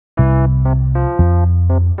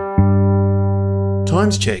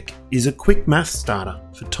Times Check is a quick math starter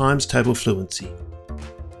for times table fluency.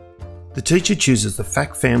 The teacher chooses the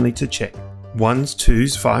fact family to check: 1s,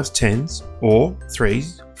 2s, 5s, 10s, or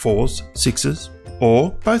 3s, 4s, 6s, or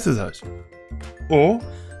both of those. Or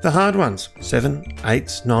the hard ones, 7,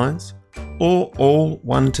 8s, 9s, or all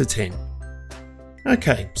 1 to 10.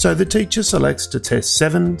 Okay, so the teacher selects to test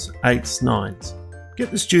 7s, 8s, 9s. Get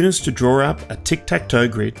the students to draw up a tic-tac-toe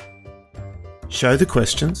grid. Show the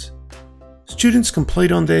questions. Students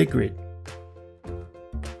complete on their grid.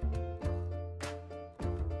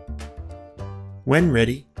 When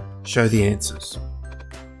ready, show the answers.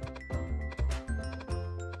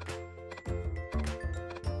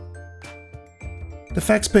 The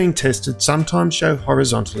facts being tested sometimes show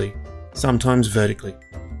horizontally, sometimes vertically.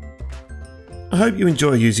 I hope you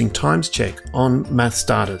enjoy using Times Check on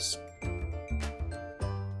MathsStarters.